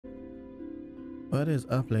What is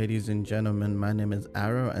up, ladies and gentlemen? My name is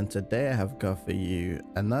Arrow, and today I have got for you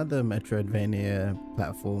another Metroidvania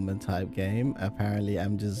platformer type game. Apparently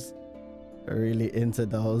I'm just really into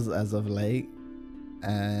those as of late,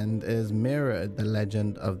 and is Mira, the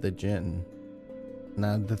Legend of the Djinn.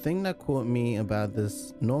 Now, the thing that caught me about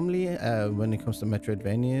this, normally when it comes to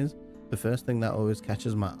Metroidvanias, the first thing that always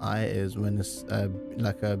catches my eye is when it's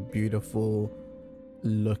like a beautiful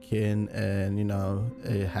looking, and you know,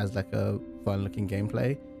 it has like a fun looking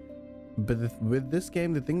gameplay. But with this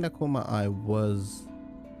game, the thing that caught my eye was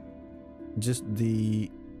just the,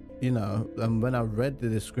 you know, when I read the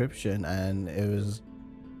description, and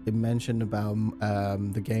it mentioned about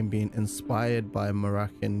the game being inspired by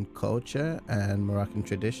Moroccan culture and Moroccan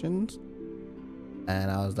traditions, and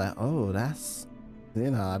I was like, oh, that's, you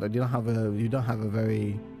know, we don't have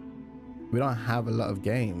a lot of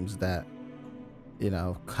games that, you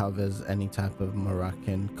know, covers any type of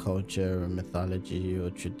Moroccan culture or mythology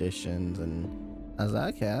or traditions. And I was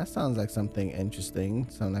like, okay, that sounds like something interesting,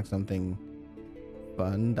 sounds like something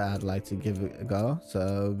fun that I'd like to give it a go.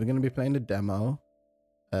 So we're gonna be playing the demo,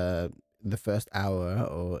 the first hour,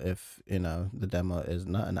 or if, you know, the demo is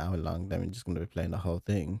not an hour long, then we're just gonna be playing the whole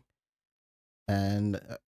thing. And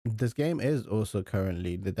this game is also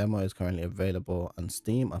the demo is currently available on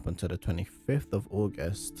Steam up until the 25th of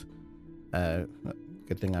August.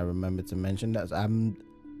 Good thing I remembered to mention that.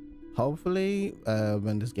 Hopefully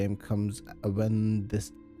when this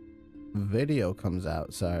video comes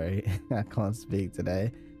out, sorry, I can't speak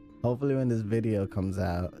today. Hopefully when this video comes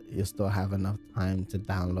out, you still have enough time to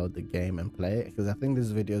download the game and play it, because I think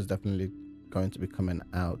this video is definitely going to be coming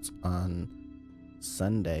out on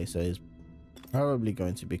Sunday, so it's probably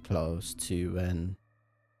going to be close to when,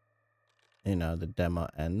 you know, the demo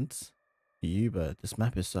ends. But this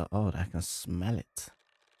map is so old, I can smell it.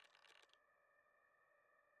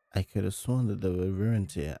 I could have sworn that there were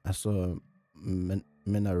ruins here. I saw a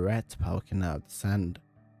minaret poking out the sand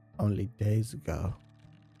only days ago.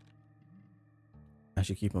 I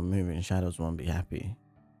should keep on moving. Shadows won't be happy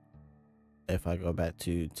if I go back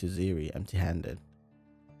to Ziri empty-handed.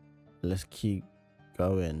 Let's keep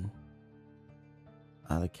going.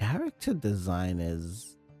 The character design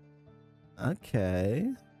is okay.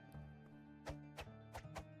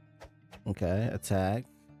 Okay, attack,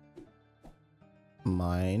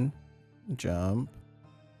 mine, jump,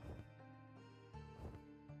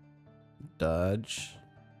 dodge.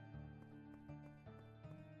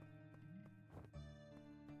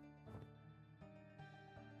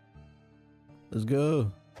 Let's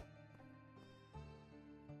go.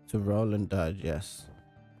 To roll and dodge, yes.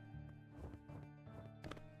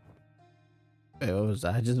 Wait, what was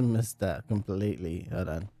that? I just missed that completely. Hold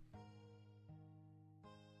on.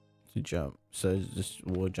 To jump, so it's just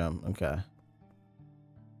wall jump. Okay.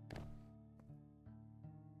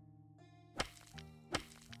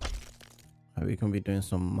 We can be doing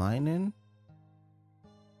some mining.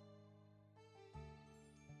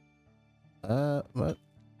 What?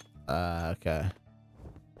 Okay.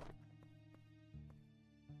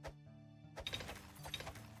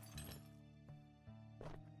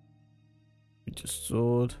 We just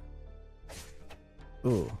sword.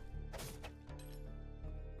 Ooh.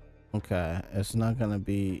 Okay, it's not gonna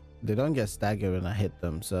be, they don't get staggered when I hit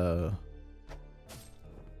them, so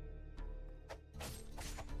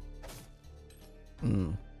I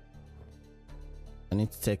need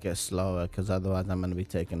to take it slower, because otherwise I'm gonna be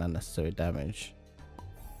taking unnecessary damage.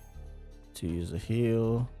 To use a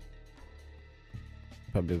heal,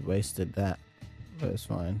 probably wasted that, but it's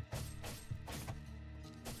fine.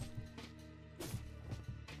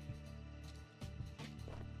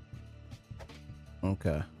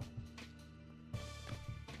 Okay.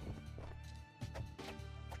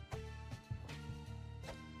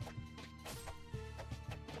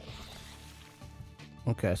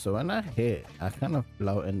 Okay, so when I hit, I kind of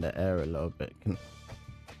float in the air a little bit. If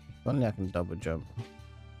only I can double jump.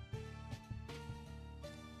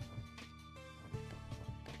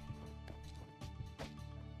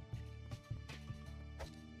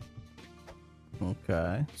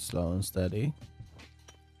 Okay, slow and steady.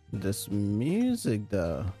 This music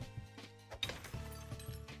though.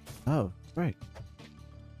 Oh, right.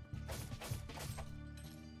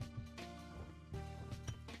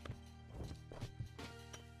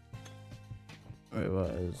 Wait, what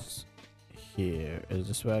is here? Is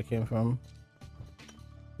this where I came from?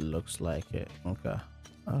 Looks like it. Okay.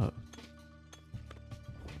 Oh.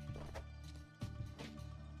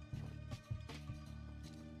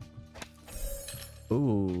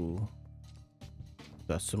 Ooh.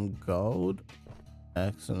 Got some gold.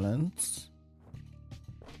 Excellent.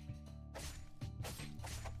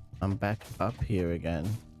 I'm back up here again.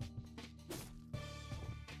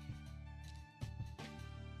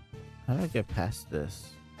 How do I get past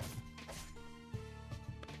this?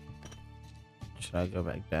 Should I go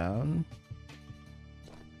back down?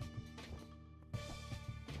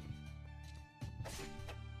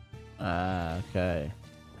 Ah, okay.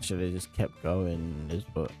 Should have just kept going is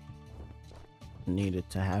what needed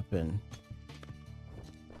to happen.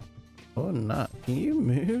 Or not. Can you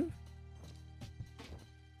move?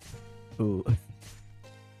 Ooh.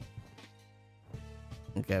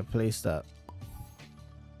 Okay, please stop.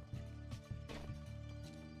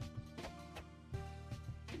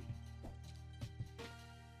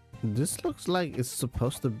 This looks like it's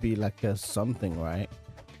supposed to be like a something, right?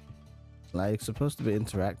 Like it's supposed to be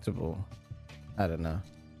interactable. I don't know.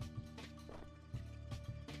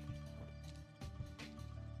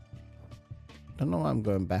 I don't know why I'm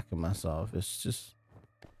going back on myself. It's just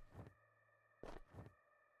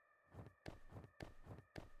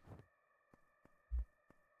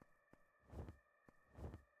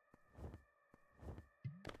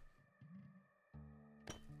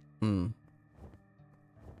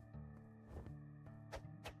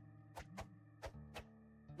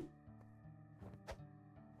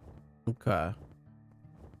okay.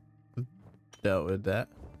 Dealt with that.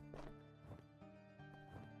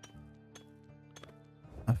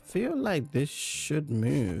 I feel like this should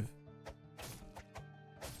move.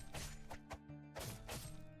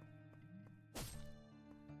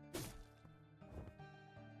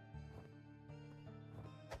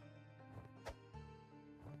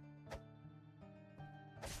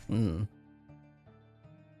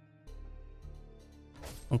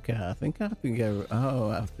 Okay, I think I have to get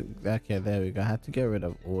okay, there we go. I have to get rid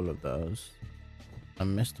of all of those. I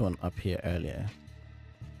missed one up here earlier.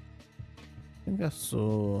 I think I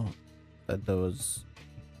saw that there was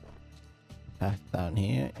path down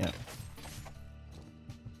here. Yeah.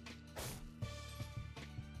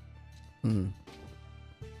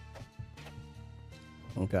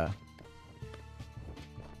 Okay.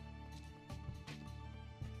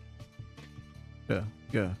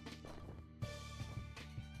 Go.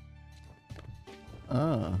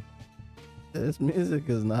 Ah, this music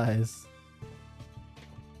is nice.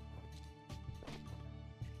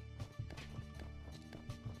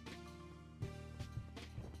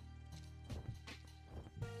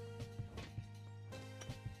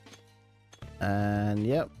 And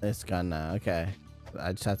yep, it's gone now. Okay,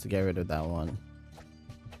 I just have to get rid of that one.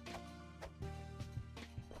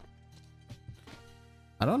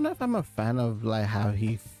 I don't know if I'm a fan of like how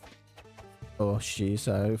he or she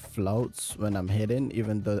floats when I'm hitting,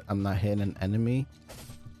 even though I'm not hitting an enemy.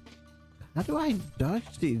 How do I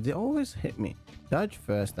dodge these? They always hit me. Dodge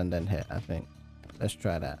first and then hit, I think. Let's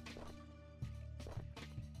try that.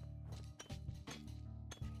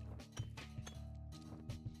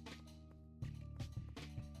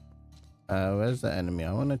 Where's the enemy?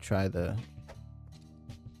 I want to try the...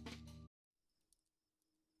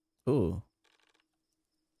 Ooh.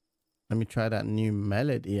 Let me try that new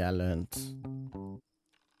melody I learned.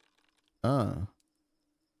 Well,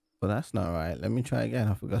 that's not right. Let me try again.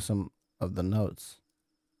 I forgot some of the notes.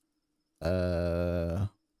 Oh.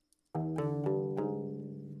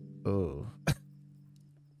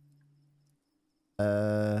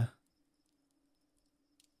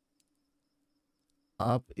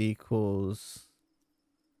 Up equals...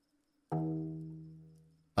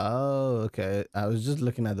 Oh, okay. I was just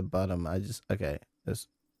looking at the bottom. Okay. This.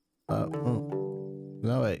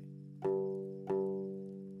 No, wait.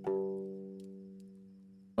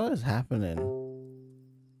 What is happening?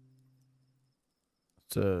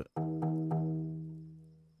 So,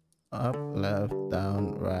 up, left,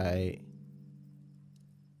 down, right.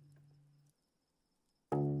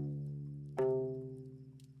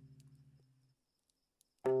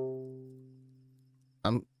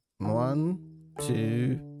 One,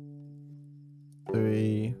 2,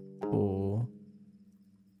 3, 4,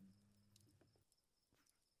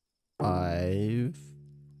 5,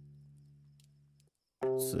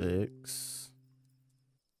 6,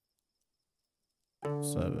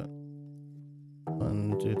 7.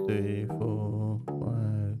 1, 2, 3, 4,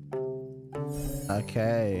 5.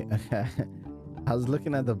 Okay. I was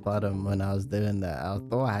looking at the bottom when I was doing that. I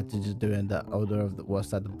thought I had to just do in the order of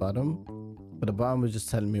what's at the bottom, but the bottom was just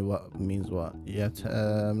telling me what means what. Yeah,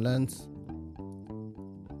 lens.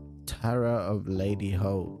 Terror of Lady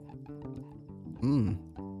Hope. You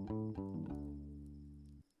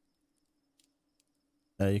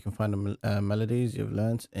can find the melodies you've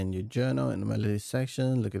learned in your journal in the melodies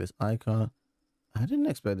section. Look at this icon. I didn't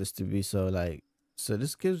expect this to be so like... So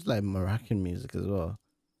this gives like Moroccan music as well.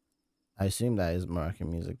 I assume that is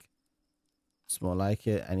Moroccan music. It's more like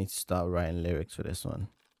it. I need to start writing lyrics for this one.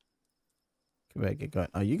 Can I get going?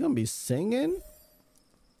 Are you gonna be singing?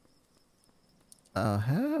 Oh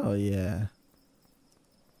hell yeah.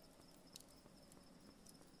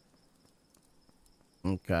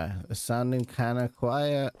 Okay, it's sounding kind of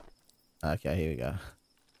quiet. Okay, here we go.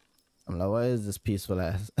 I'm like, what is this peaceful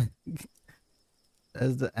ass?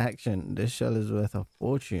 There's the action. This shell is worth a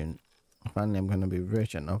fortune. Finally, I'm gonna be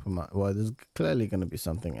rich and open my. Well, there's clearly gonna be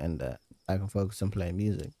something in there. I can focus on playing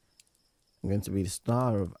music. I'm going to be the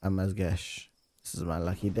star of Amazgesh. This is my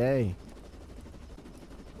lucky day.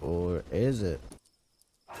 Or is it?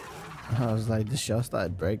 I was like, the show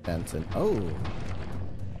started breakdancing. Oh.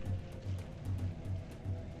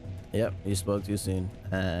 Yep, you spoke too soon.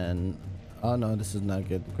 And oh no, this is not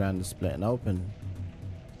good. The ground is splitting open.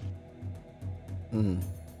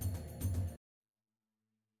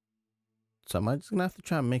 So am I just gonna have to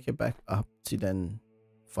try and make it back up to then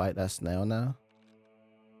fight that snail now?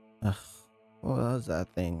 Ugh, what was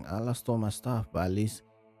that thing? I lost all my stuff, but at least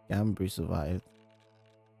Gambri survived.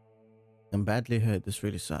 I'm badly hurt. This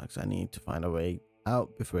really sucks. I need to find a way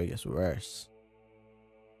out before it gets worse.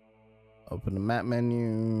 Open the map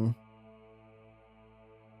menu.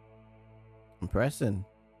 I'm pressing.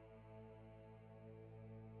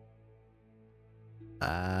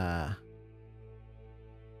 Ah.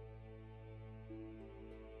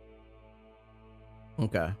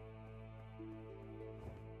 Okay.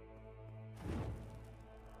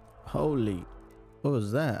 Holy. What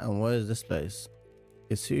was that? And what is this place?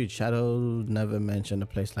 It's huge. Shadow never mentioned a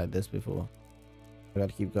place like this before. I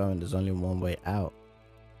gotta keep going. There's only one way out.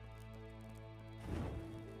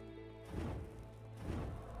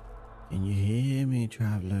 Can you hear me,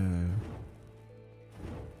 traveler?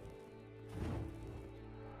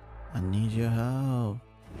 I need your help.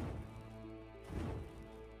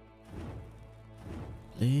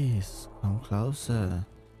 Please, come closer.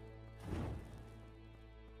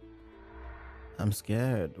 I'm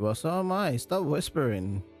scared. Well, so am I. Stop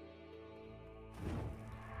whispering.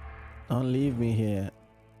 Don't leave me here.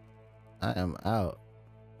 I am out.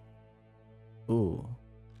 Ooh.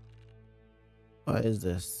 What is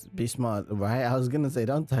this? Be smart, right? I was gonna say,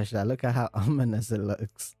 don't touch that. Look at how ominous it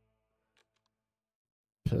looks.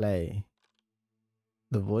 Play.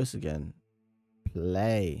 The voice again.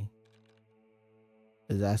 Play.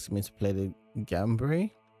 Is asking me to play the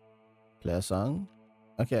Gambri? Play a song?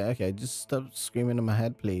 Okay, okay. Just stop screaming in my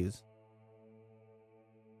head, please.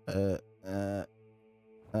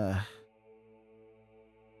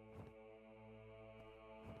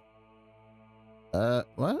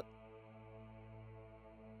 What?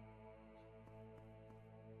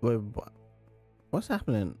 Wait, what? What's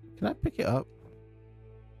happening? Can I pick it up?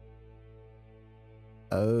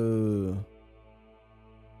 Oh.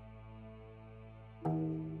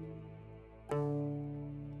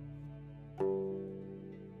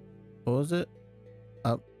 What was it?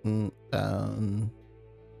 Up and down.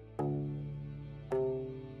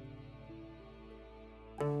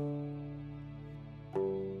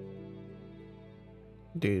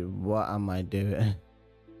 Dude, what am I doing? I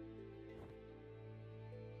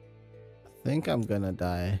think I'm gonna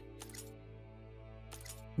die.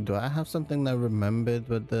 Do I have something that I remembered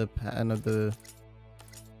with the pattern of the...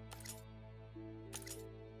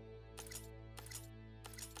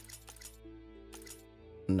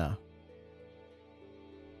 No.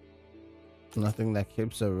 Nothing that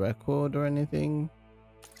keeps a record or anything?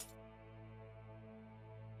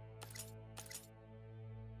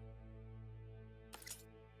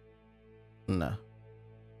 No.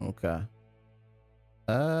 Okay.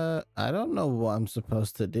 I don't know what I'm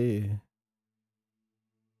supposed to do.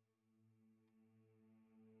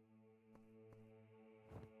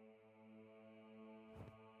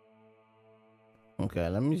 Okay,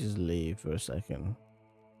 let me just leave for a second.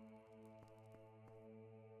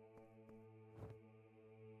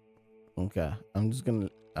 Okay, I'm just gonna...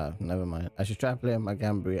 never mind. I should try playing my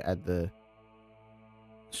Gambri at the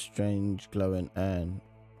strange glowing urn.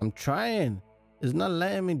 I'm trying. It's not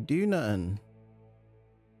letting me do nothing.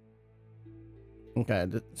 Okay,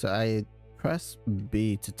 so I press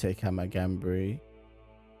B to take out my Gambri.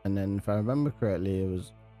 And then if I remember correctly, it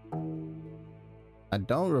was... I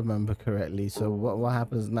don't remember correctly, so what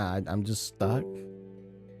happens now? I'm just stuck.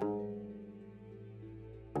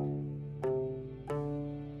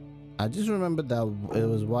 I just remember that it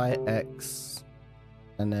was YX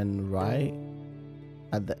and then right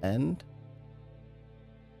at the end.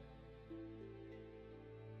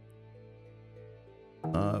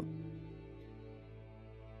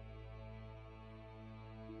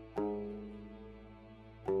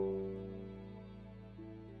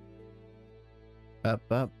 Up,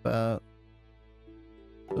 up, up.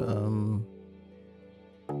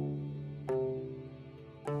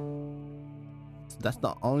 That's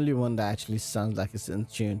the only one that actually sounds like it's in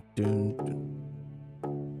tune. Dun, dun.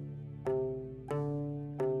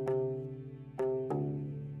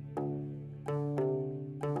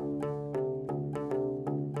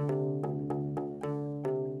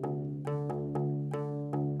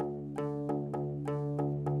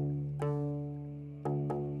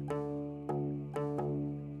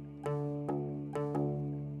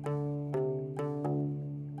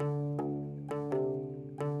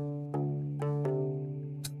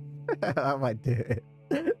 I might do it.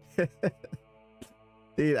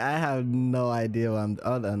 Dude, I have no idea what I'm.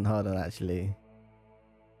 Hold on, actually.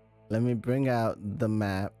 Let me bring out the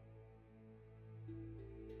map.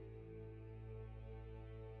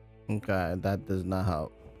 Okay, that does not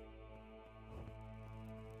help.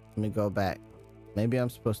 Let me go back. Maybe I'm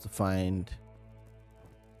supposed to find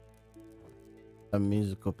a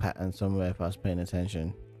musical pattern somewhere if I was paying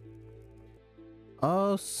attention.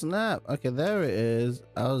 Oh snap. Okay, there it is.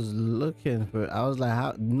 I was looking for it. I was like,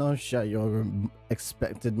 how? No shit, you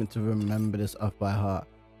expected me to remember this off by heart.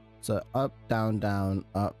 So up, down, down,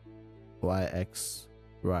 up, Y, X,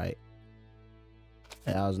 right.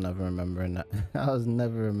 Yeah, I was never remembering that. I was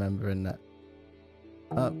never remembering that.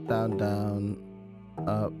 Up, down, down,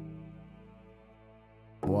 up,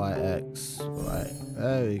 Y, X, right.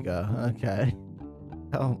 There we go. Okay.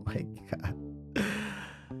 Oh my god.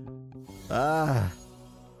 Ah.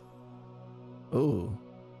 Ooh.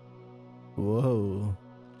 Whoa.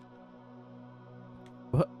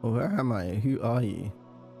 What? Where am I? Who are you?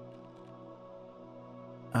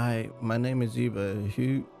 My name is Uber.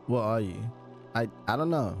 What are you? I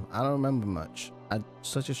don't know. I don't remember much.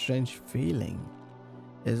 Such a strange feeling.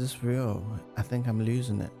 Is this real? I think I'm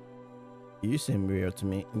losing it. You seem real to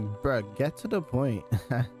me. Bruh, get to the point.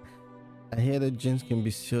 I hear that djinns can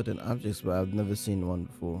be sealed in objects, but I've never seen one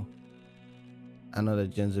before. I know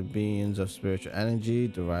that djinns are beings of spiritual energy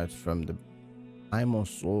derived from the primal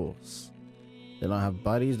source. They don't have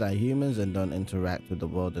bodies like humans and don't interact with the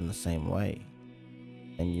world in the same way.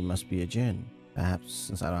 And you must be a djinn, perhaps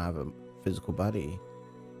since I don't have a physical body.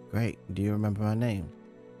 Great, do you remember my name?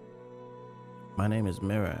 My name is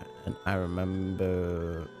Mira, and I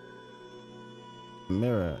remember...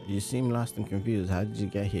 Mira, you seem lost and confused. How did you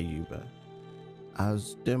get here, Uber? I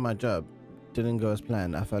was doing my job. Didn't go as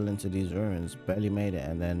planned. I fell into these ruins, barely made it,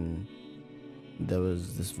 and then there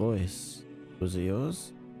was this voice. Was it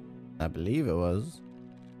yours? I believe it was.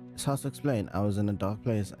 It's hard to explain. I was in a dark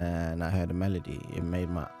place and I heard a melody. It made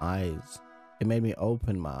me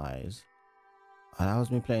open my eyes. Oh, that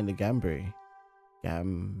was me playing the gambri.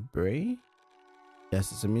 Gambri?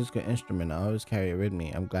 Yes, it's a musical instrument. I always carry it with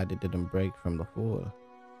me. I'm glad it didn't break from the fall.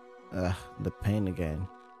 Ugh, the pain again.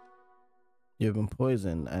 You've been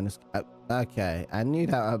poisoned and it's... okay, I knew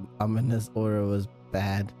that ominous aura was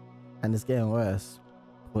bad and it's getting worse.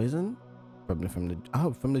 Poison? From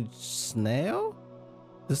the snail?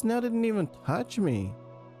 The snail didn't even touch me.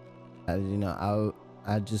 As you know,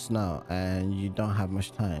 I just know, and you don't have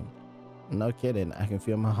much time. No kidding, I can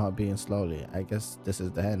feel my heart beating slowly. I guess this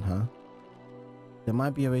is the end, huh? There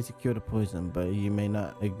might be a way to cure the poison, but you may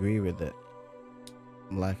not agree with it.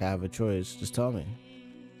 Like I have a choice, just tell me.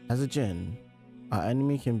 As a djinn, our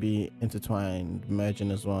enemy can be intertwined,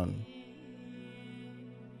 merging as one.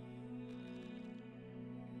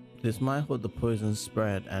 This might hold the poison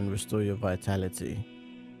spread and restore your vitality.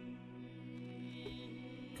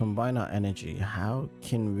 Combine our energy. How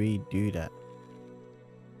can we do that?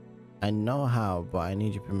 I know how, but I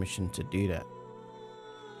need your permission to do that.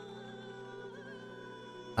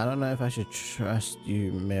 I don't know if I should trust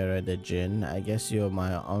you, Mira the Djinn. I guess you're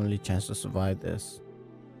my only chance to survive this.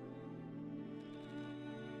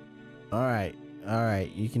 Alright,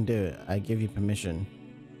 you can do it. I give you permission.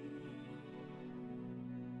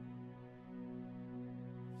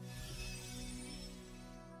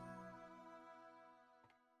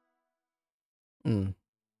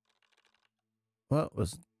 What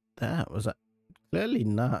was that? Was I... Clearly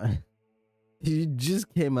not. You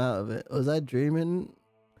just came out of it. Was I dreaming?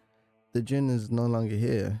 The djinn is no longer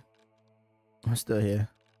here. I'm still here.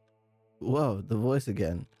 Whoa, the voice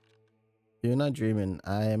again. You're not dreaming.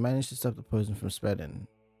 I managed to stop the poison from spreading.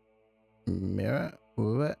 Mira?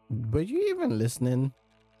 What? Were you even listening?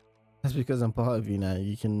 That's because I'm part of you now.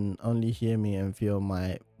 You can only hear me and feel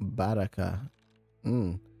my baraka.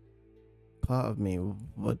 Part of me?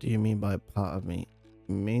 What do you mean by part of me?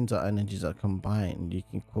 It means our energies are combined. You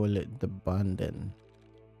can call it the bonding.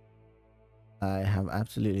 I have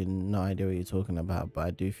absolutely no idea what you're talking about, but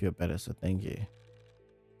I do feel better, so thank you.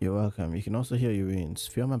 You're welcome. You can also heal your wounds.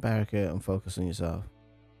 Feel my barricade and focus on yourself.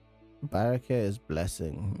 Barricade is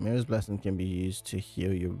blessing. Mira's blessing can be used to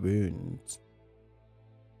heal your wounds.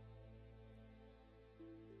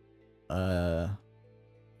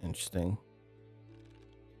 Interesting.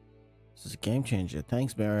 This is a game changer.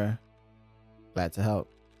 Thanks, Mira. Glad to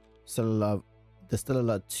help. There's still a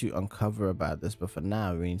lot to uncover about this, but for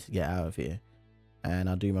now, we need to get out of here. And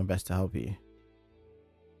I'll do my best to help you.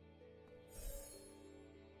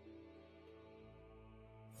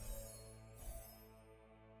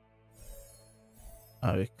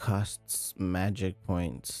 Oh, it costs magic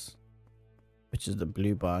points, which is the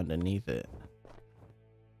blue bar underneath it.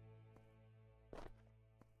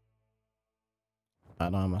 I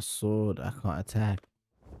don't have my sword. I can't attack.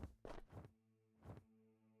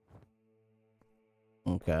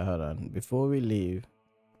 Okay, hold on. Before we leave,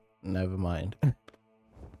 never mind.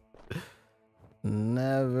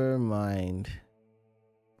 Never mind.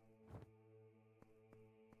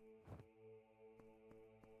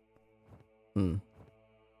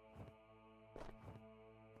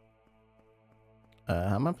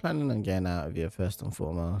 How am I planning on getting out of here first and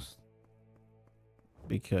foremost?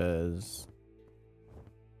 Because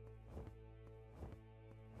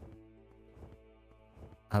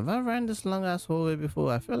have I ran this long ass hallway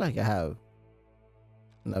before? I feel like I have.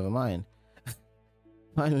 Never mind.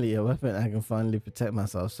 Finally, a weapon I can finally protect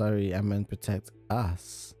myself. Sorry, I meant protect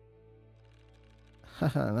us.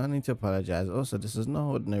 Haha, no need to apologize. Also, this is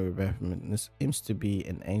no ordinary weapon. This seems to be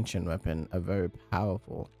an ancient weapon, a very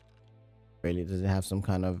powerful. Really, does it have some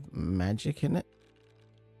kind of magic in it?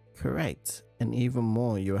 Correct. And even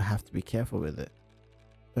more, you'll have to be careful with it.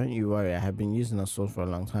 Don't you worry, I have been using a sword for a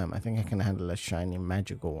long time. I think I can handle a shiny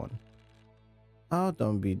magical one. Oh,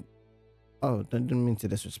 don't mean to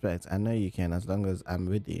disrespect. I know you can as long as I'm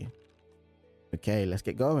with you. Okay, let's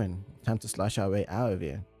get going. Time to slosh our way out of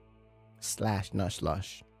here. Slash, not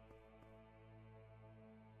slosh.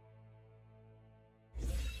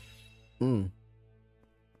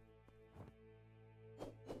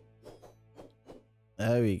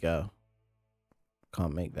 There we go.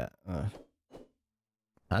 Can't make that.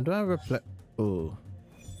 How do I replace? Ooh.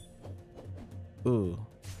 Ooh.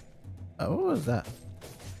 What was that?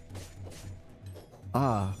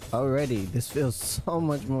 Ah, already. This feels so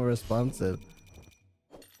much more responsive.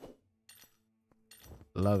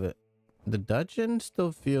 Love it. The dungeon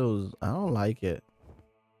still feels... I don't like it.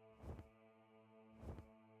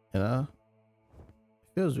 You know?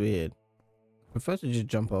 It feels weird. I prefer to just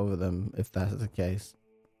jump over them if that's the case.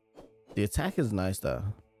 The attack is nice though.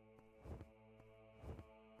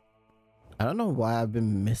 I don't know why I've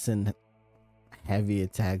been missing heavy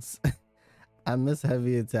attacks. I miss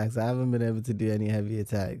heavy attacks. I haven't been able to do any heavy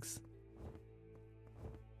attacks.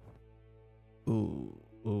 Ooh,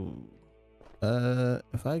 ooh.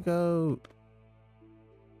 If I go...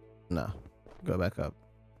 No. Go back up.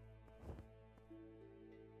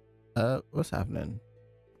 What's happening?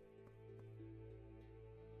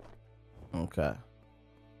 Okay.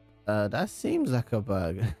 That seems like a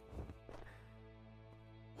bug.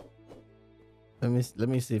 Let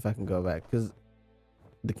me see if I can go back, because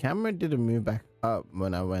the camera didn't move back up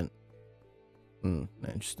when I went.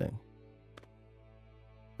 Interesting.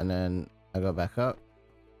 And then I go back up.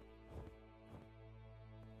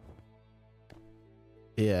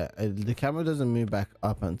 Yeah, the camera doesn't move back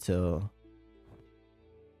up until,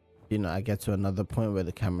 you know, I get to another point where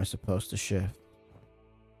the camera's supposed to shift.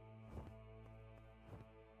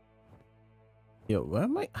 Yo, where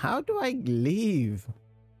am I? How do I leave?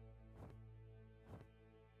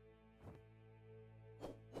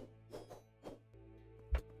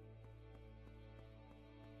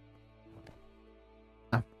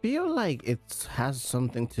 I feel like it has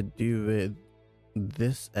something to do with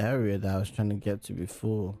this area that I was trying to get to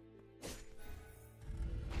before.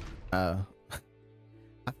 I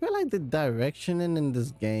feel like the directioning in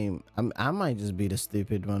this game, I might just be the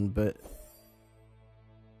stupid one, but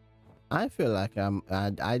I feel like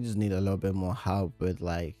I just need a little bit more help with,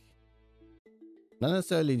 like, not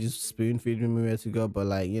necessarily just spoon feeding me where to go, but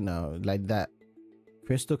like, you know, like that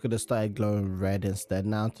crystal could have started glowing red instead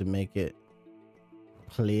now to make it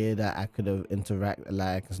clear that I could have interact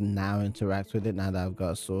with it now that I've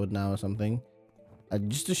got a sword now or something.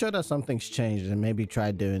 Just to show that something's changed, and maybe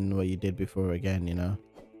try doing what you did before again, you know?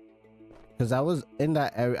 Because I was in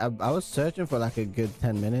that area, I was searching for like a good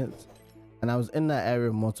 10 minutes, and I was in that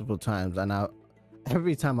area multiple times, and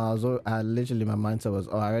every time I literally, my mindset was,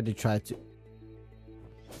 oh, I already tried to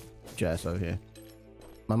just over here.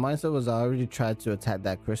 My mindset was, I already tried to attack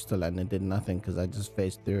that crystal and it did nothing because I just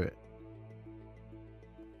faced through it.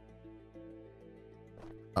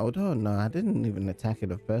 Oh no, I didn't even attack it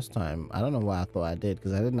the first time. I don't know why I thought I did,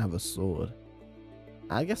 because I didn't have a sword.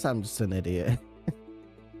 I guess I'm just an idiot.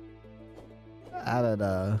 I don't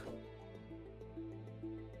know.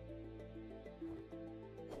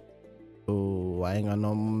 Oh, I ain't got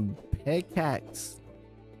no pickaxe.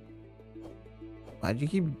 Why'd you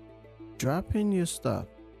keep dropping your stuff?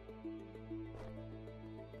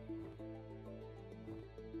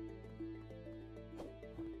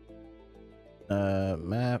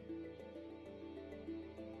 Map.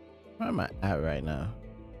 Where am I at right now?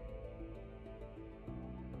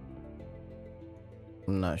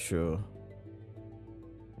 I'm not sure.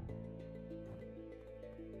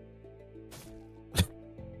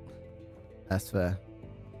 That's fair.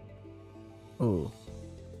 Oh.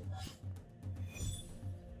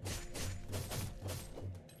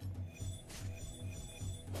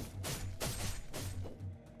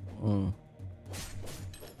 Mm.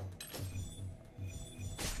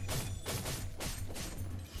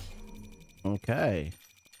 Okay.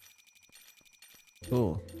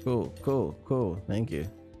 Cool, cool, cool, cool. Thank you.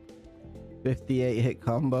 58 hit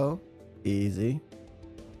combo. Easy.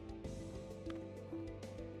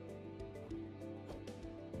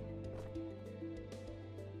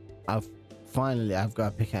 I've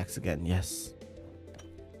got a pickaxe again. Yes.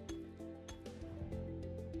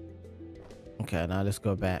 Okay, now let's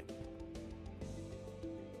go back.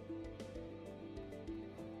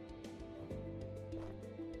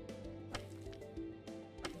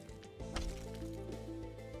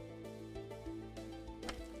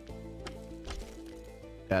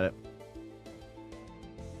 Got it.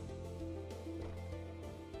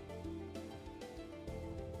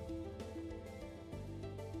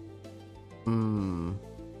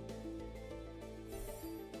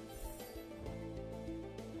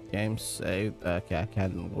 Game saved. Okay, I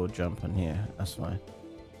can't go jump on here. That's fine.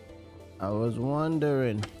 I was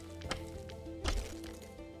wondering.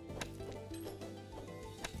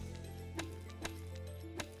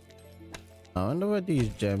 I wonder what these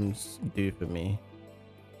gems do for me.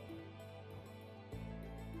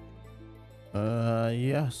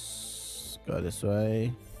 Yes. Go this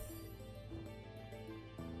way.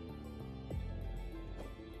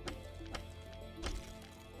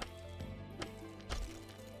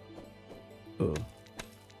 Ooh.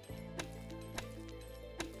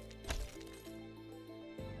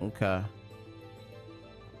 Okay.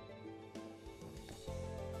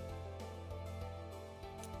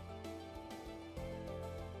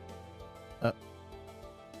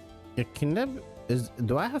 Yeah, can that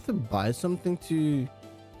do I have to buy something to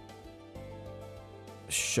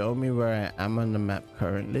show me where I am on the map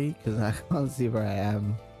currently? Because I can't see where I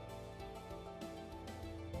am.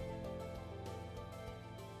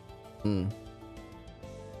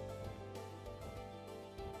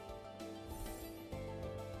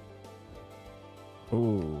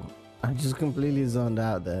 Ooh, I just completely zoned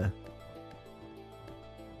out there.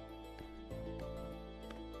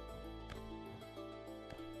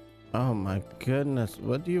 Oh my goodness,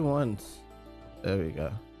 what do you want? There we go.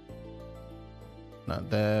 Not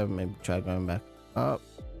there. Maybe try going back up.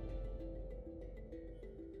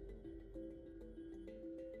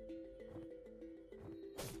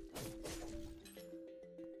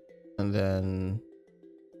 And then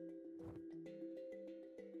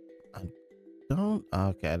I don't.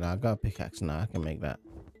 Okay, now I got a pickaxe now. I can make that.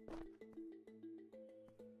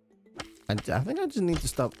 I think I just need to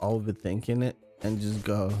stop overthinking it and just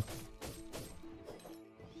go.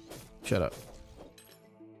 Shut up.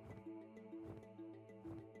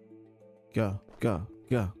 Go, go,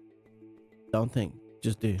 go. Don't think,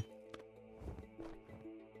 just do.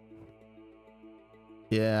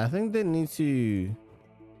 Yeah, I think they need to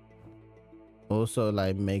also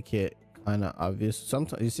like make it kind of obvious.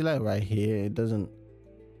 Sometimes you see like right here, it doesn't,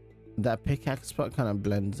 that pickaxe spot kind of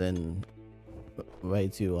blends in way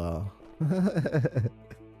too well.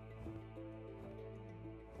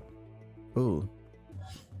 Ooh.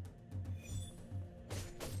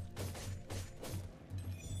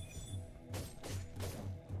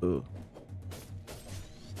 Ooh.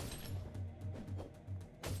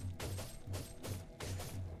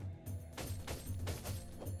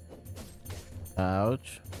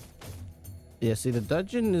 Ouch. Yeah, see, the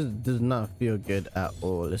dungeon does not feel good at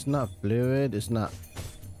all. It's not fluid. It's not.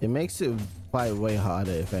 It makes it fight way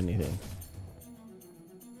harder, if anything.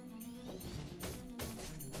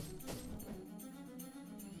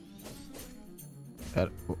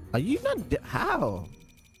 Are you not? How?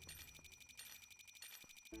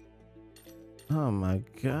 Oh my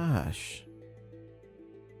gosh.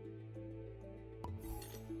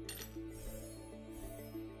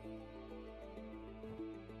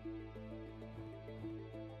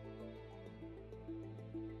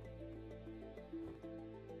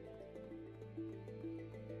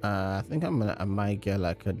 I think I might get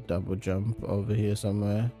like a double jump over here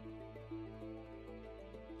somewhere.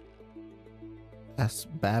 That's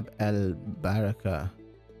Bab el Baraka.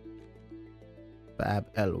 Bab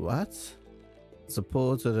el what?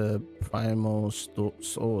 Support to the primal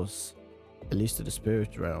source, at least to the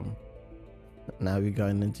spirit realm. Now we're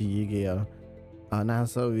going into Yu-Gi-Oh! Now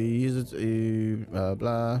so we use it to blah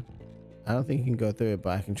blah. I don't think you can go through it,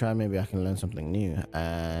 but I can try. Maybe I can learn something new,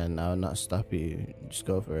 and I'll not stop you. Just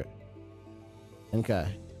go for it.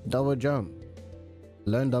 Okay, double jump.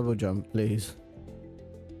 Learn double jump, please.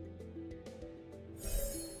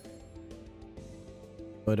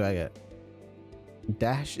 What do I get?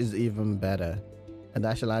 Dash is even better. A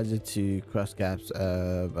dash allows you to cross gaps.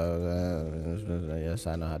 Yes,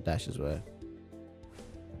 I know how dashes work.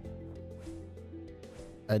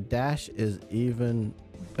 A dash is even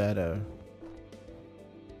better.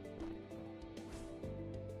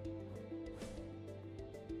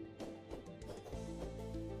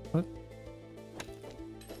 What?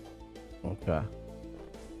 Okay.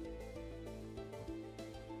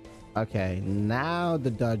 Okay, now the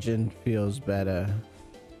dodging feels better.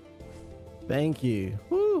 Thank you.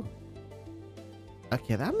 Woo.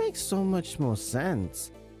 Okay, that makes so much more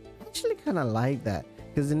sense. I actually kind of like that,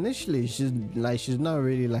 because initially she's not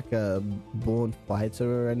really like a born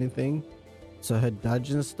fighter or anything, so her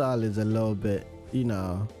dodging style is a little bit, you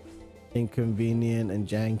know, inconvenient and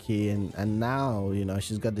janky, and now, you know,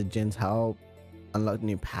 she's got the Djinn's help, unlock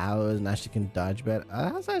new powers. Now she can dodge better.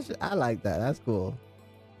 I like that. That's cool.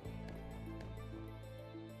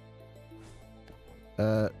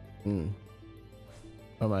 Where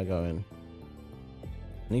am I going?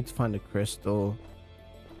 I need to find a crystal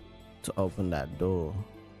to open that door.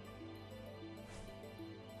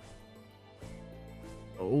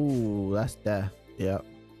 Oh, that's death. Yep.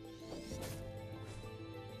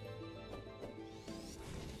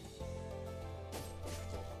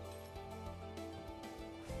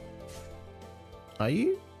 Are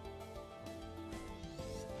you?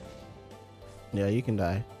 Yeah, you can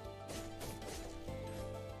die.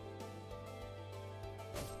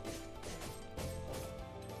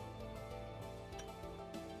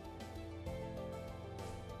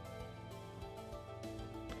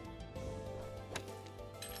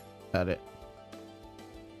 Got it.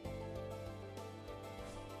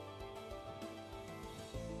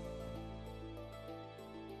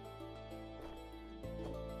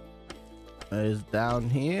 It's down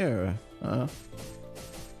here. Huh?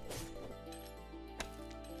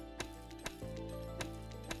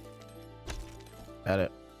 Got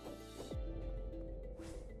it.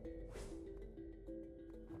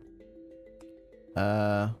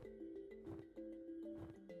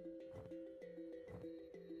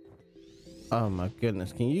 Oh my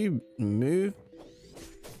goodness, can you move?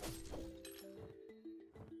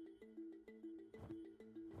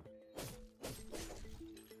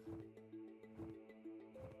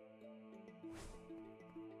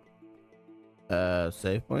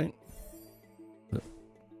 Save point?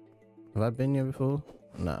 Have I been here before?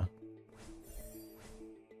 No.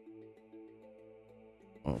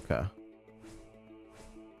 Okay.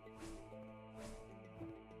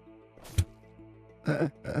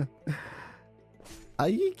 Are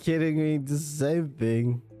you kidding me? The same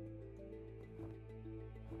thing.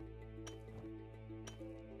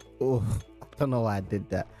 Oh, I don't know why I did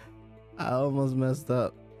that. I almost messed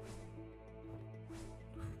up.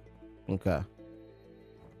 Okay.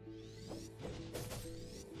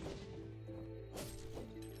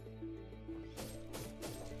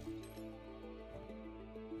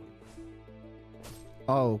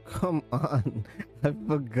 Oh, come on. I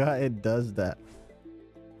forgot it does that.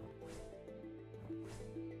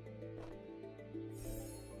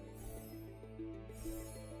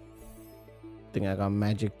 I think I got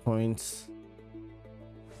magic points.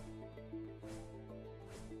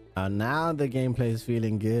 Now the gameplay is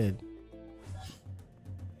feeling good.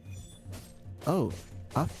 Oh,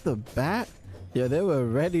 off the bat? Yeah, they were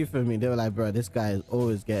ready for me. They were like, bro, this guy is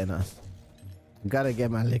always getting us. Gotta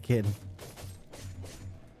get my lick in.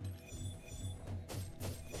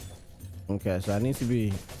 Okay, so I need to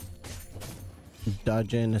be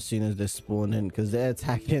dodging as soon as they spawn in, because they're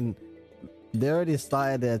attacking. They already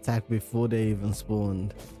started the attack before they even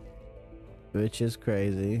spawned, which is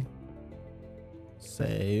crazy.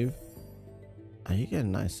 Save. Are you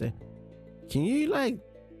getting nice save? Can you like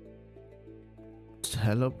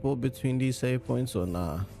teleport between these save points or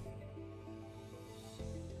nah?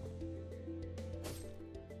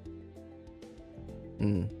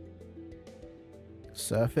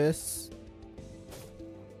 Surface.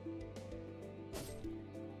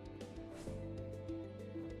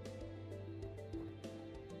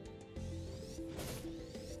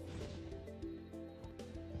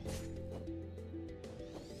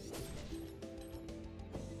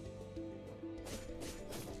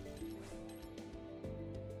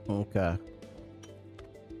 Okay.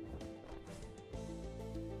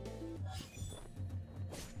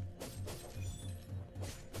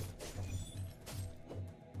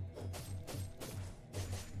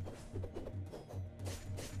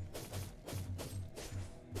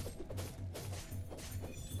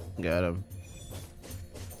 Got him.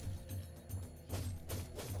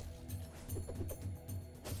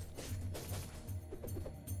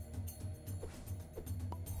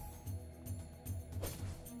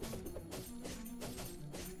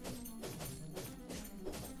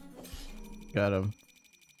 Got him.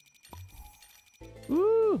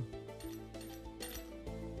 Woo!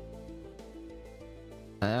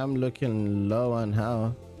 I am looking low on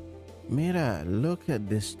health. Mira, look at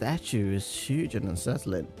this statue. It's huge and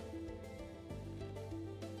unsettling.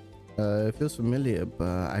 It feels familiar,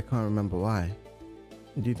 but I can't remember why.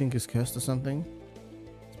 Do you think it's cursed or something?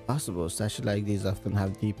 It's possible. Statues like these often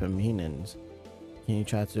have deeper meanings. Can you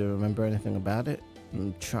try to remember anything about it?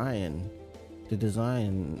 I'm trying. The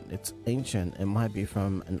design, it's ancient. It might be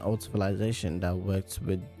from an old civilization that worked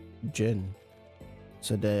with Djinn.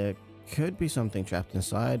 So there could be something trapped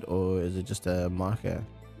inside, or is it just a marker?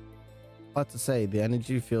 Hard to say. The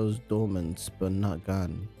energy feels dormant but not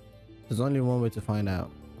gone. There's only one way to find out.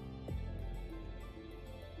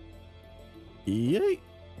 Yay!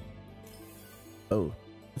 Oh.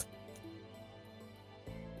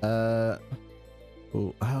 Oh,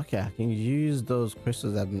 okay. I can use those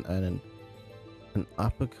crystals I've been earning. An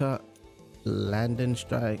uppercut, landing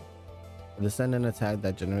strike, descending attack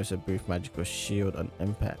that generates a brief magical shield on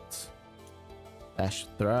impact. Dash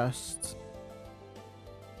thrust.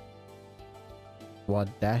 While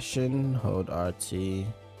dashing, hold RT.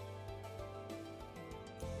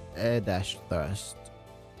 Air dash thrust.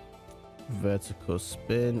 Vertical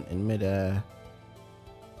spin in midair.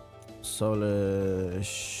 Solar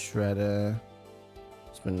shredder.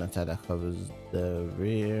 Spin attack that covers the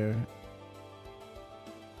rear.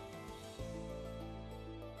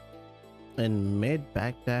 In mid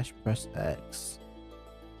backdash, press X.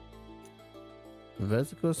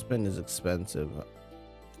 Vertical spin is expensive.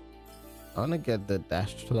 I want to get the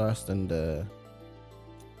dash thrust and the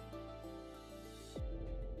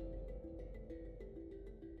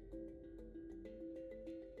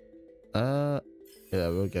yeah,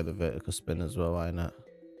 we'll get a vertical spin as well, why not?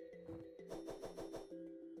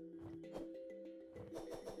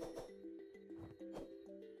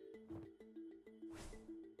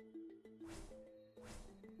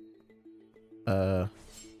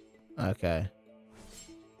 Okay.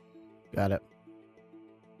 Got it.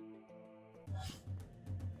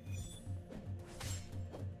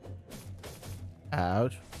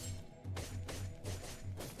 Ouch.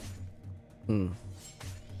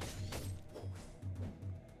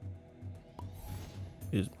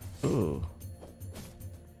 Ooh.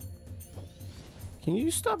 Can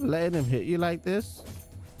you stop letting him hit you like this?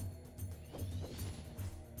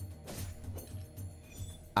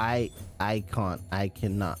 I can't. I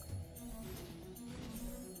cannot.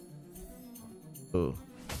 Ooh.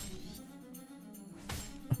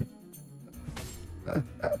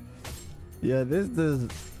 Yeah, this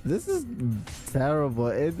is terrible.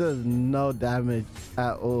 It does no damage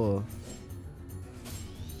at all.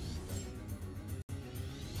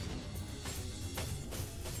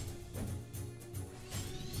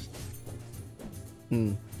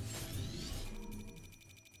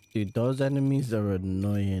 Dude, those enemies are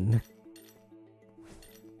annoying.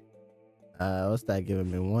 What's that giving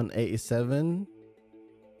me? 187?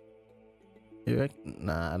 You reckon?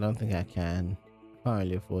 Nah, I don't think I can. Can't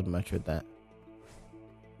really afford much with that.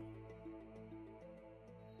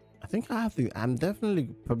 I think I have to. I'm definitely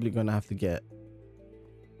probably gonna have to get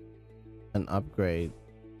an upgrade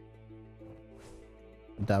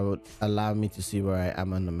that would allow me to see where I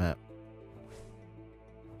am on the map.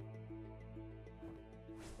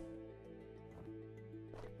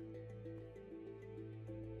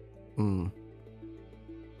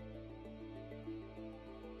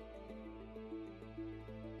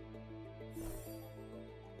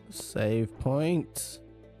 Save point.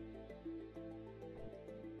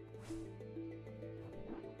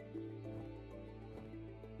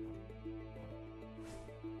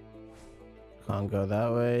 Can't go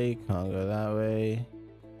that way. Can't go that way.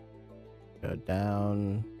 Go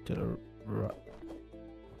down to the right.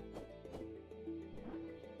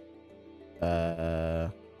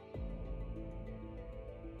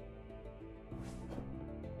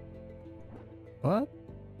 What?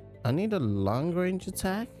 I need a long range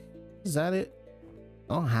attack? Is that it?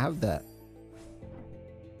 I don't have that.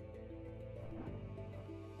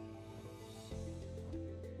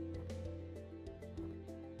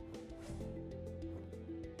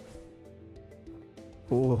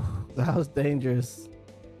 Oh, that was dangerous.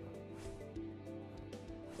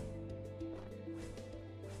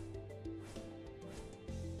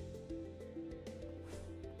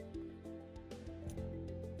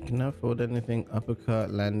 Can I afford anything?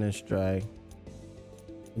 Uppercut, landing strike.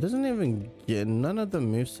 It doesn't even get, none of the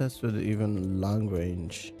movesets with even long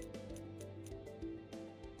range.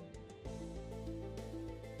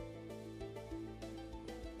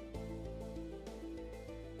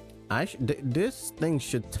 This thing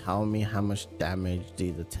should tell me how much damage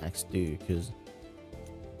these attacks do, because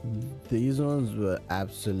these ones were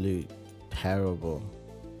absolute terrible.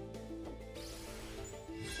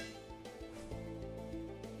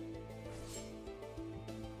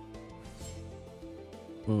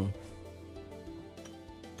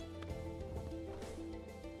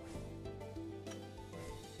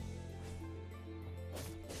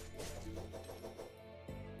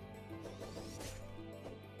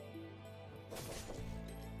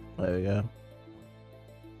 There we go.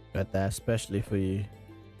 Got that especially for you.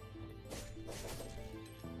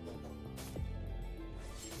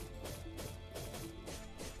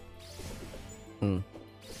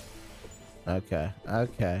 Okay,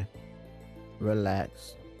 okay.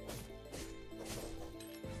 Relax.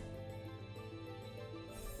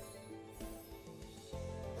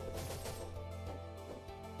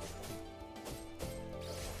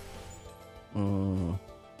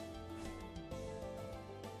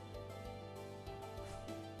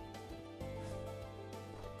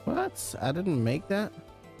 What? I didn't make that?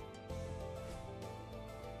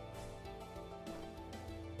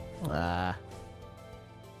 Ah.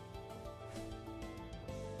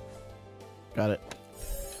 Got it.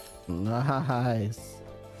 Nice.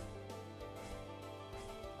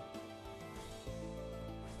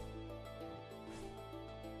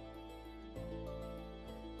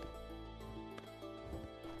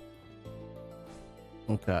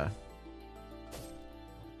 Okay.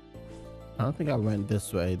 I don't think I went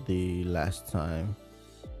this way the last time.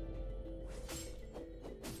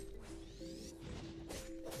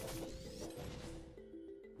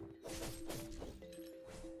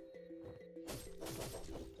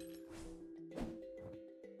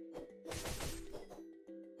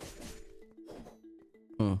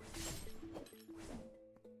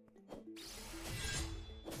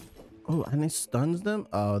 Oh, and it stuns them?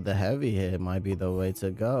 Oh, the heavy here might be the way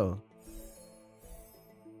to go.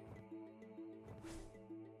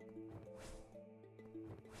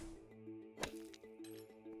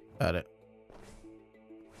 Got it.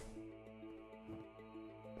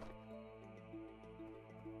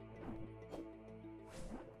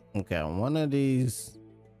 Okay, one of these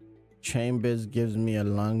chambers gives me a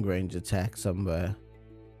long range attack somewhere.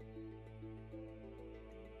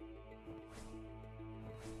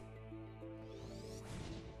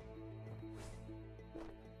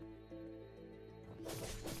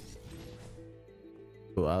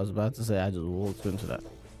 Oh, I was about to say I just walked into that.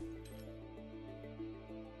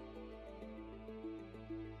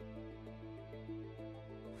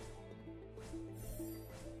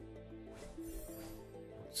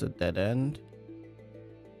 It's a dead end.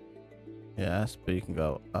 Yes, but you can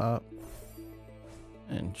go up.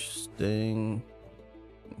 Interesting.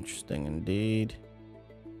 Interesting indeed.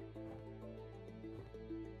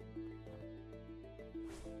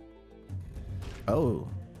 Oh.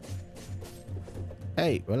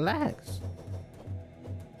 Hey, relax.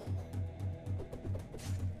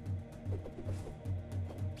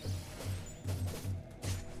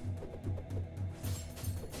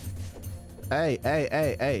 Hey, hey,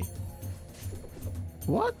 hey, hey.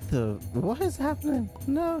 What is happening?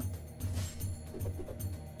 No.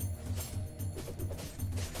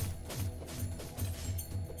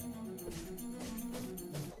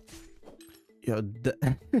 Yo,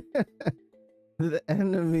 the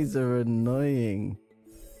enemies are annoying.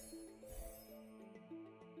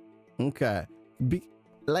 Okay.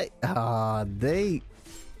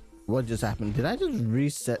 What just happened? Did I just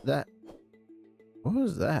reset that? What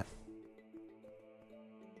was that?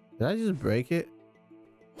 Did I just break it?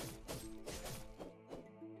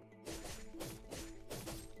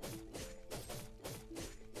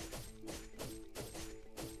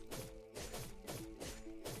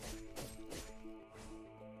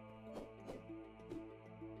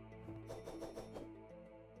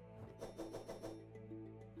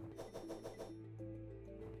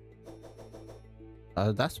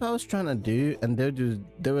 That's what I was trying to do, and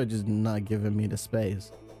they were just not giving me the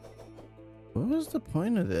space. What was the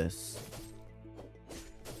point of this?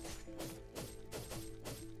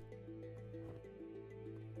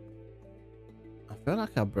 I feel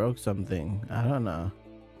like I broke something. I don't know.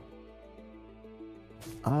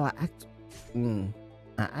 Oh,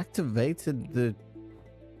 I activated the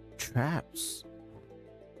traps.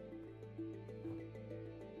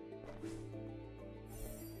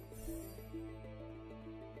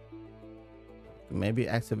 Maybe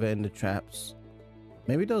activating the traps.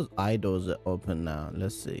 Maybe those eye doors are open now.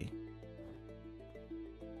 Let's see.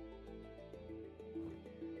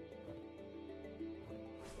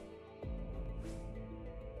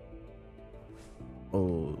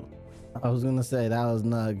 Oh, I was gonna say that was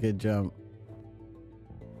not a good jump.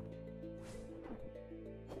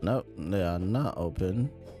 Nope, they are not open.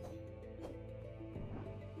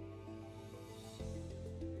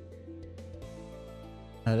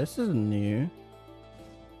 Oh, this is new.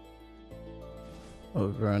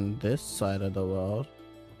 Over on this side of the world.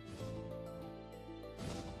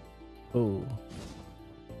 Ooh.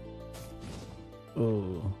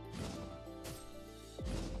 Ooh.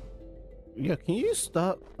 Yeah, can you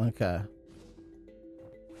stop? Okay.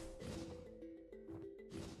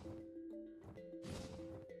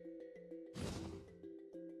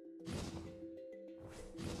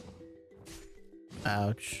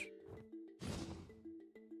 Ouch.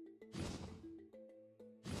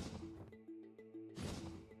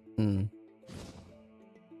 Hmm.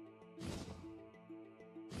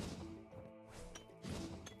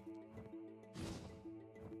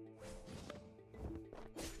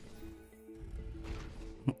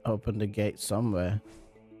 Open the gate somewhere.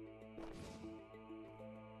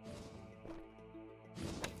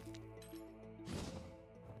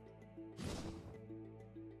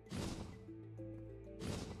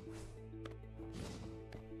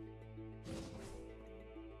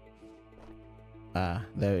 Ah,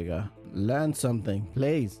 there we go. Learn something,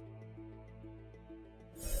 please.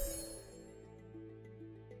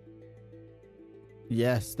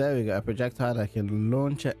 Yes, there we go. A projectile that can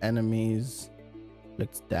launch at enemies.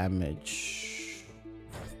 Let's damage.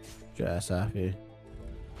 Just happy.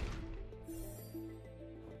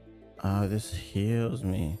 Oh, this heals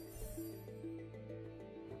me.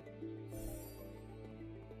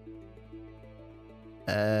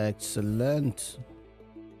 Excellent.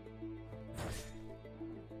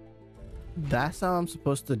 That's how I'm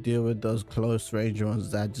supposed to deal with those close range ones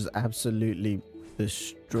that just absolutely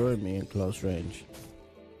destroy me in close range.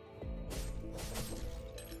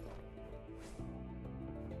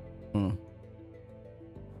 Hmm.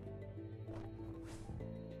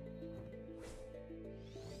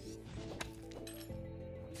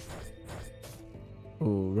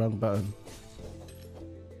 Oh, wrong button.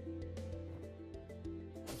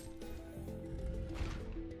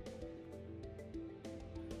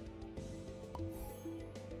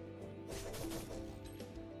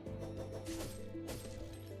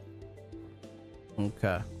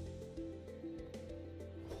 Okay.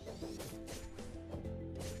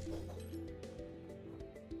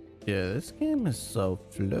 Yeah, this game is so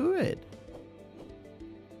fluid.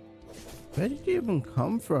 Where did you even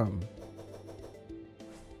come from?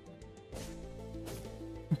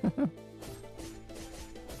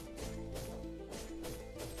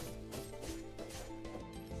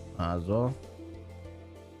 As well.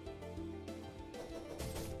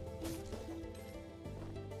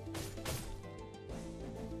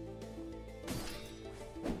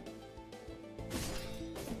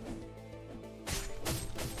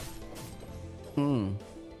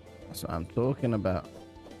 That's what I'm talking about.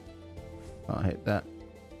 I'll hit that.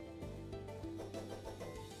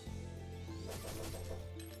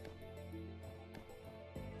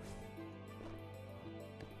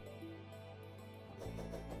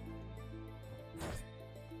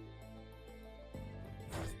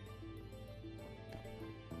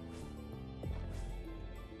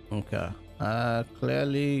 Okay.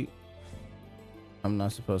 Clearly I'm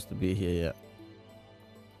not supposed to be here yet.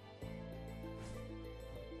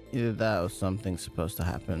 Either that or something's supposed to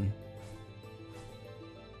happen.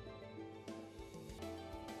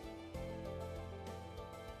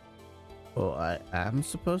 Or I am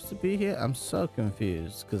supposed to be here? I'm so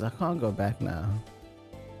confused because I can't go back now.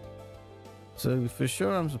 So for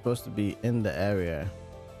sure I'm supposed to be in the area.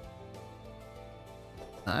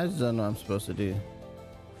 I just don't know what I'm supposed to do.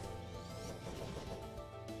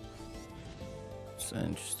 It's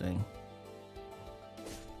interesting.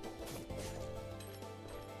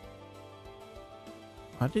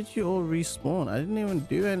 How did you all respawn? I didn't even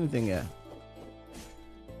do anything yet.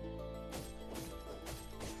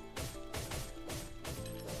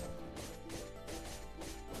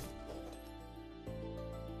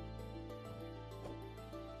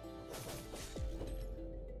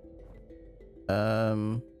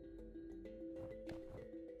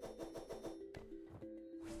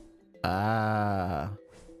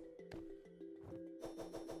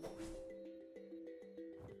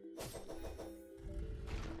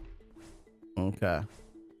 Okay.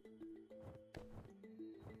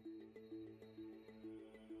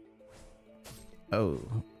 Oh,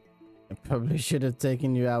 I probably should have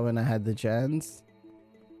taken you out when I had the chance.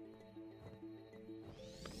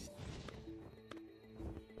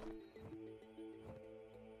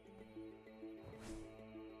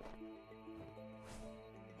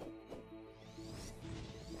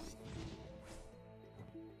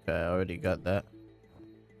 Okay, I already got that.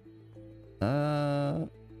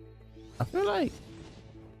 I feel like...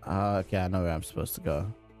 okay, I know where I'm supposed to go.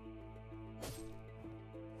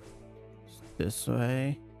 It's this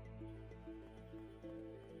way.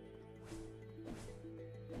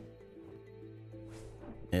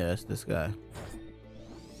 Yeah, it's this guy.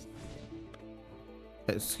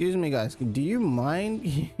 Excuse me, guys. Do you mind?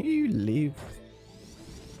 You leave.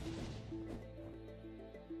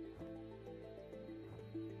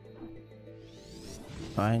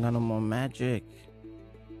 I ain't got no more magic.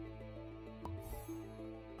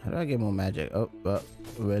 How do I get more magic? Oh, well,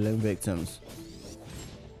 willing victims.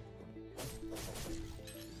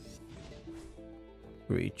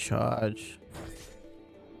 Recharge.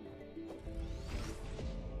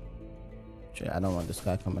 Shit, I don't want this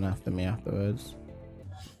guy coming after me afterwards.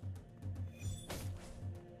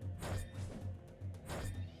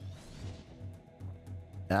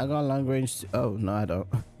 Yeah, I got long range. Oh, no, I don't.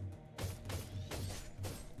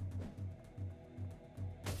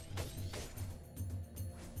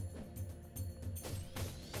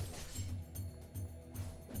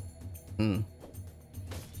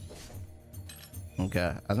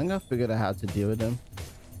 Okay, I think I figured out how to deal with him.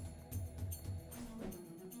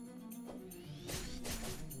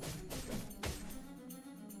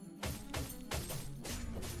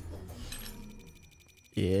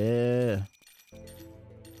 Yeah.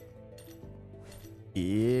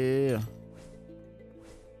 Yeah.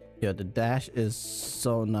 Yo, the dash is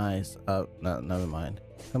so nice. Oh, no, never mind.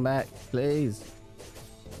 Come back, please.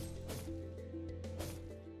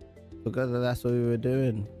 Because that's what we were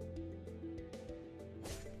doing.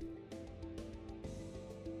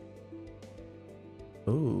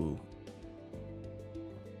 Ooh.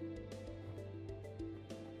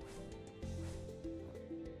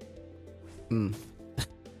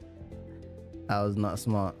 That was not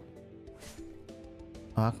smart.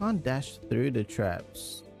 Oh, I can't dash through the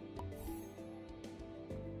traps.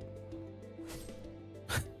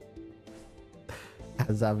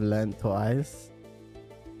 As I've learned twice.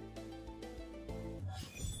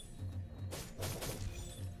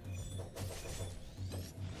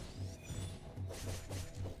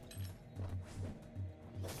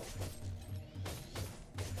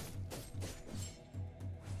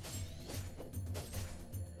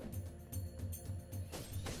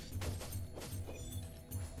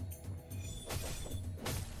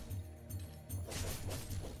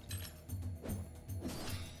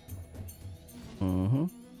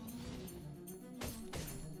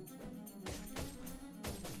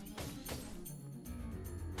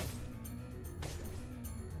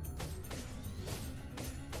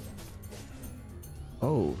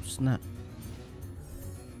 Oh, snap.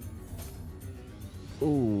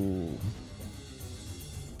 Ooh.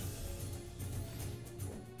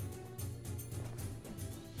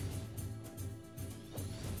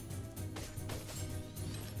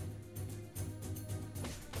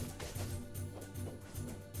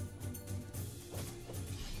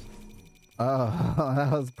 Oh,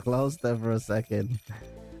 that was close there for a second.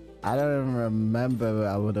 I don't even remember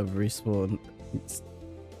I would have respawned.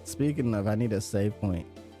 Speaking of, I need a save point.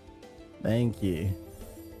 Thank you.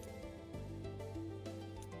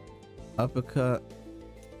 Uppercut.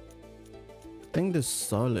 I think the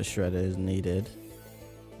solar shredder is needed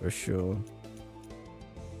for sure.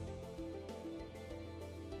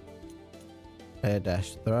 Air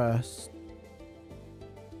dash thrust.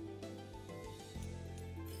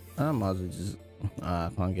 I might as well just... I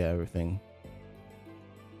can't get everything.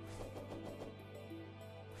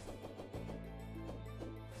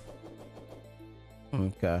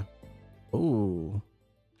 Okay. Ooh.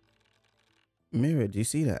 Mira, do you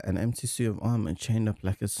see that? An empty suit of armor chained up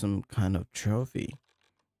like it's some kind of trophy.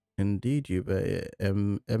 Indeed, you, but it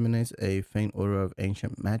emanates a faint aura of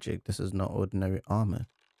ancient magic. This is not ordinary armor.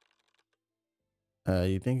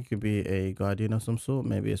 You think it could be a guardian of some sort?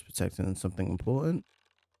 Maybe it's protecting something important?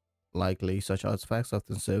 Likely, such artifacts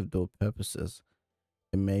often serve dual purposes.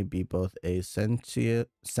 It may be both a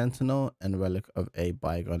sentinel and relic of a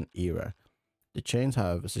bygone era. The chains,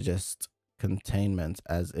 however, suggest containment,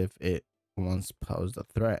 as if it once posed a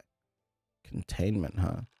threat. Containment,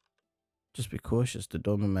 huh? Just be cautious. The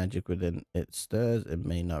dormant magic within it stirs. It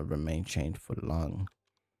may not remain chained for long.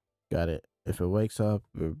 Got it. If it wakes up,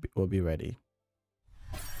 we'll be ready.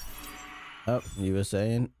 Oh, you were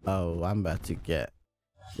saying? Oh, I'm about to get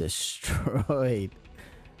destroyed.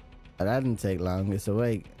 But that didn't take long. It's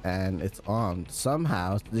awake and it's armed.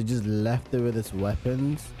 Somehow they just left it with its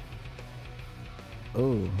weapons.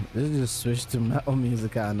 Oh, this just switched to metal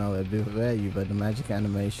music. I know it beware you, but the magic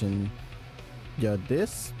animation. Yo,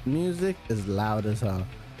 this music is loud as hell.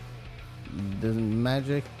 The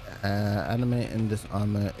magic animating this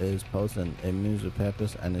armor is potent. It moves with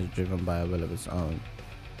purpose and is driven by a will of its own.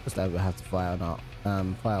 Just like we have to fire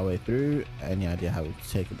our way through. Any idea how to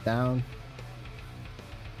take it down?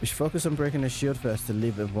 We should focus on breaking the shield first to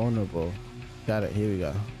leave it vulnerable. Got it. Here we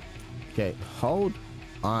go. Okay, hold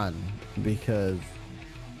on, because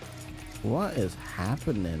what is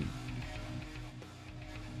happening?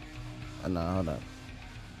 Oh, no, hold up.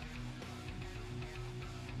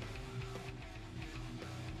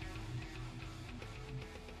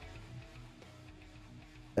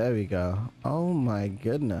 There we go. Oh my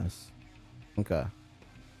goodness. Okay.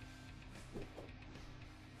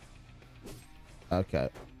 Okay.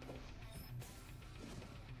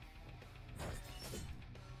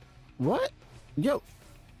 What? Yo.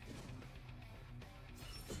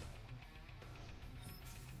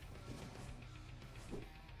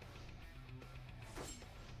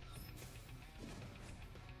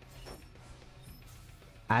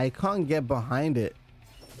 I can't get behind it.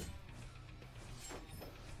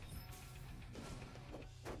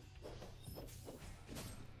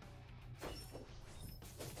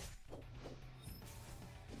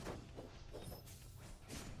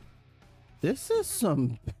 This is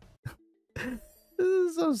some this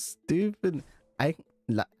is so stupid. I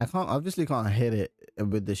can't obviously can't hit it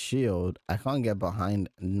with the shield. I can't get behind.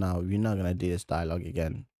 No, you're not gonna do this dialogue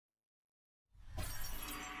again.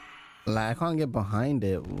 Like, I can't get behind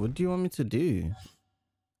it. What do you want me to do?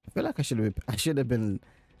 I feel like I should have been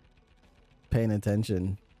paying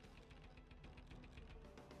attention.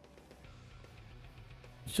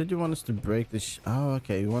 Should you want us to break the oh,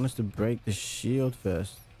 okay, you want us to break the shield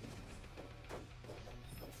first.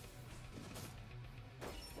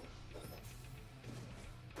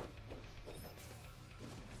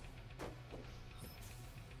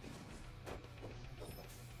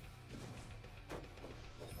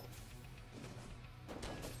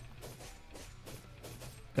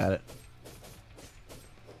 Got it.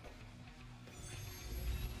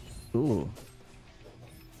 Ooh.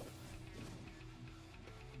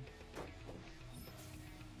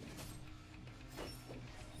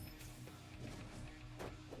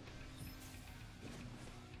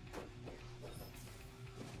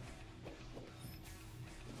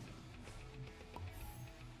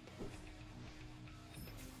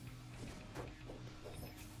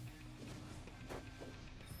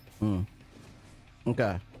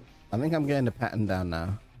 Okay. I think I'm getting the pattern down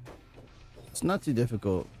now. It's not too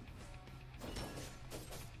difficult.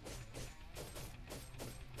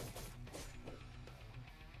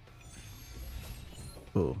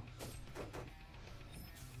 Cool.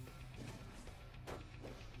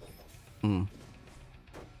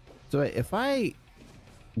 So wait, if I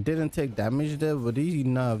didn't take damage there, would he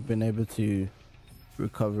not have been able to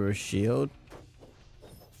recover a shield?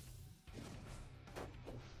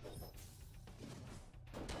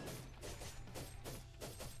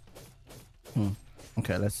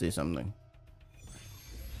 Okay, let's see something.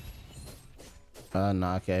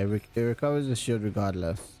 No, okay, it recovers the shield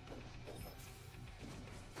regardless.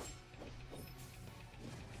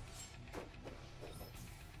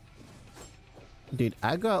 Dude,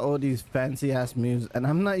 I got all these fancy ass moves and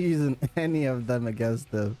I'm not using any of them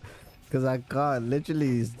against them. Because I can't.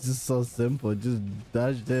 Literally, it's just so simple. Just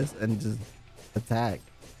dodge this and just attack.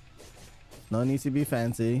 No need to be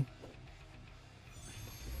fancy.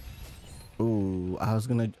 Ooh, I was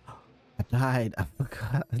gonna... I died. I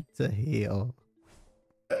forgot to heal.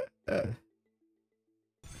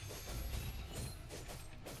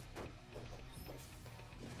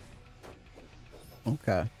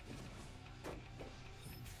 Okay.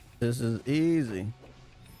 This is easy.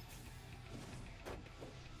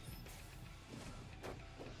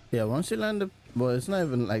 Yeah, once you learn the... Well, it's not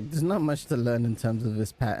even like... There's not much to learn in terms of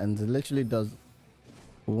this patterns. It literally does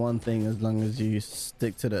one thing as long as you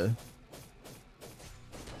stick to the...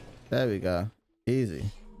 There we go. Easy.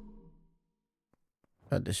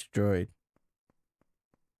 Got destroyed.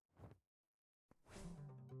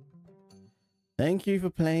 Thank you for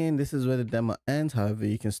playing. This is where the demo ends. However,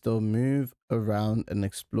 you can still move around and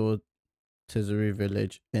explore Tizuri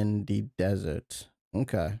village in the desert.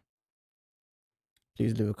 Okay.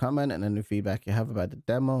 Please leave a comment and any feedback you have about the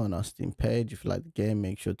demo on our Steam page. If you like the game,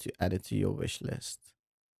 make sure to add it to your wish list.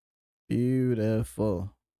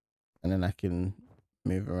 Beautiful. And then I can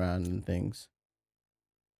move around and things.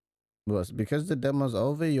 What? Because the demo's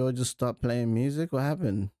over, you'll just stop playing music? What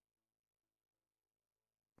happened?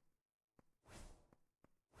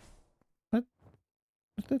 What?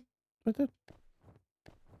 What the? What the?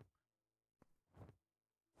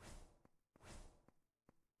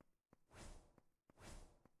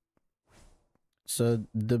 So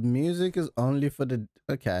the music is only for the...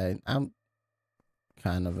 Okay, I'm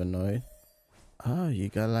kind of annoyed. Oh, you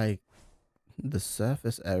got like the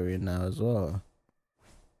surface area now as well.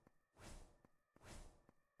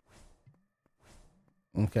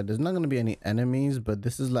 Okay, there's not gonna be any enemies, but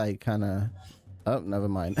this is like kind of... Oh, never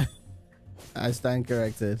mind. I stand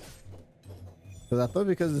corrected. Because I thought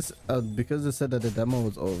because it said that the demo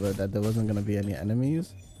was over, that there wasn't gonna be any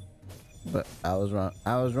enemies. But I was wrong.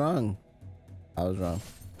 I was wrong. I was wrong.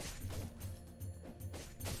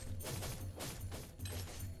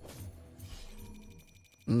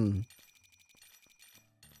 Mm.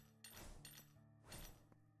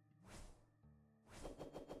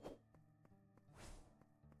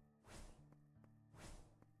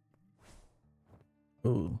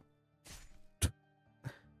 Ooh.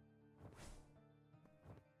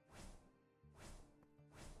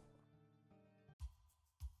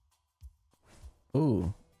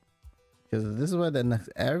 Ooh. Because this is what the next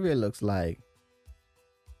area looks like.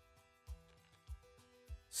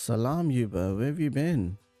 Salam, Yuba. Where have you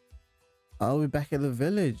been? Oh, we're back at the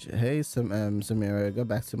village. Hey, Samira, get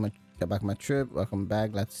back my trip. Welcome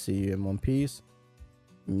back. Glad to see you in one piece.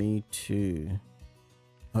 Me too.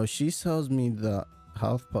 Oh, she sells me the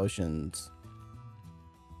health potions.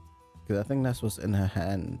 Because I think that's what's in her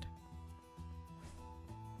hand.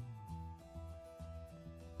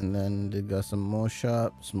 And then they got some more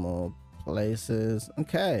shops, more places.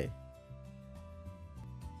 Okay.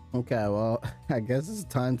 Okay, well, I guess it's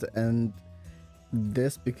time to end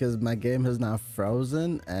this because my game has now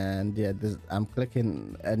frozen. And yeah, I'm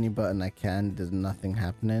clicking any button I can. There's nothing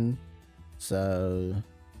happening. So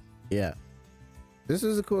yeah. This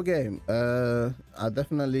is a cool game. I'll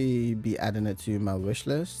definitely be adding it to my wish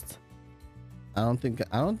list. I don't think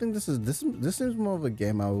this is more of a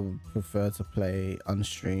game I would prefer to play on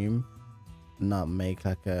stream, not make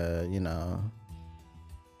like a, you know,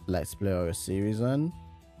 let's play or a series on.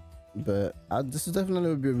 But this is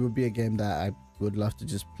definitely would be a game that I would love to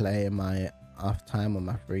just play in my off time or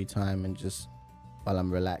my free time and just while I'm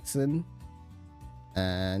relaxing.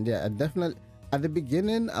 And yeah, I definitely at the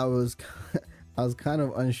beginning I was kind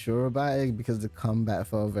of unsure about it because the combat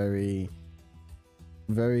felt very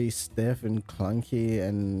stiff and clunky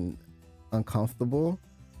and uncomfortable.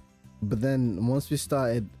 But then once we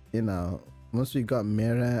started, you know, once we got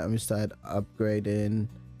Mira and we started upgrading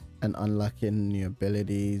and unlocking new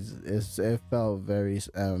abilities, it felt very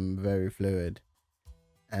fluid.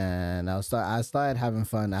 And I started having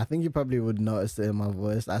fun. I think you probably would notice it in my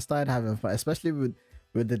voice. I started having fun, especially with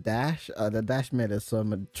the dash. The dash made it so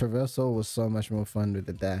much. Traversal was so much more fun with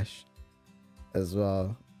the dash as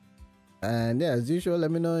well. And yeah, as usual,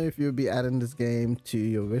 let me know if you'll be adding this game to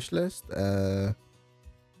your wish list.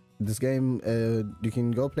 This game, you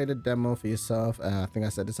can go play the demo for yourself. I think I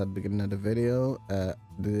said this at the beginning of the video.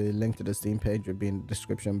 The link to the Steam page will be in the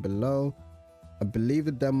description below. I believe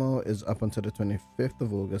the demo is up until the 25th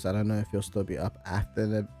of August. I don't know if you'll still be up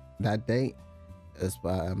after that date. I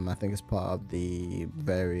think it's part of the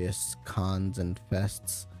various cons and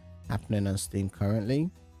fests happening on Steam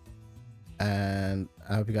currently. And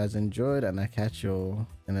I hope you guys enjoyed, and I catch you all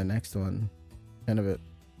in the next one. End of it.